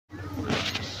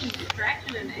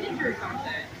scratching an inch or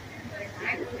something.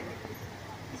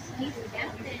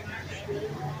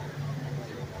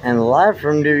 And live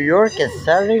from New York, it's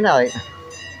Saturday night.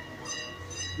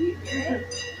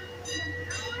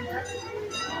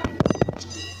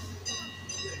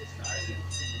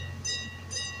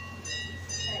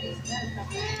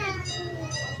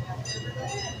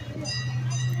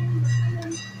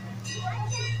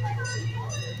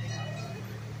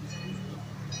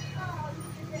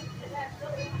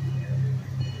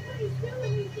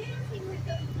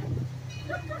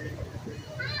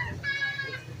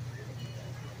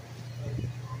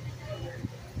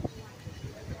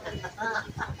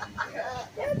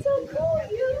 That's so cool,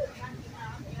 you.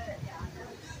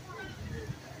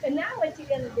 And now what you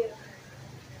gonna do?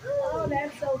 Oh,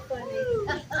 that's so funny.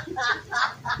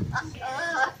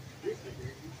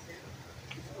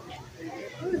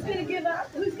 Who's gonna give up?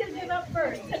 Who's gonna give up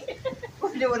first?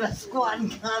 We're doing a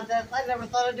squatting contest. I never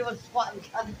thought of doing a squatting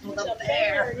contest with a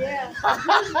bear. Yeah.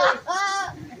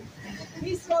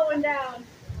 He's slowing down.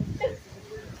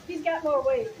 He's got more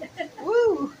weight.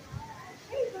 Woo!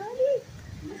 Hey, buddy.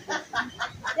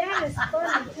 That is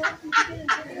funny.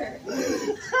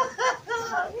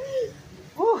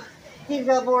 Woo! He's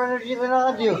got more energy than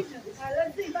I do. All right,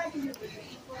 let's see if I can do it.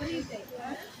 What do you think?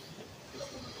 Huh?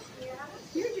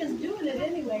 You're just doing it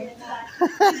anyway.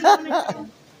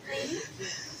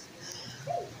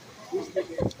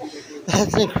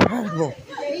 That's incredible.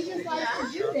 Yeah, he just likes to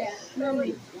do that.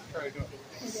 Really.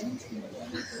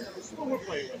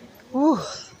 Woo.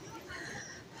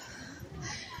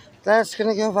 That's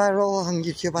gonna go viral on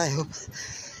YouTube, I hope.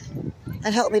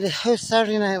 And help me to host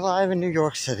Saturday Night Live in New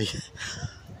York City.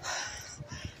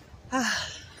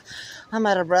 I'm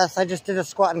out of breath. I just did a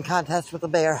squatting contest with a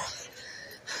bear.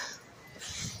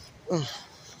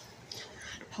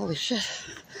 Holy shit.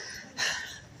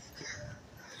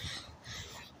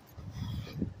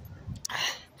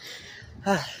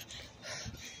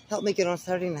 Help me get on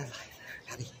Saturday Night Live,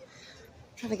 buddy.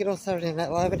 I'm trying to get on Saturday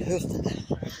Night Live and host it.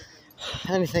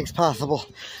 Anything's possible.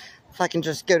 If I can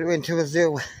just go into a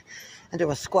zoo and do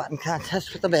a squatting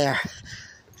contest with a bear,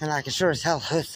 then I can sure as hell host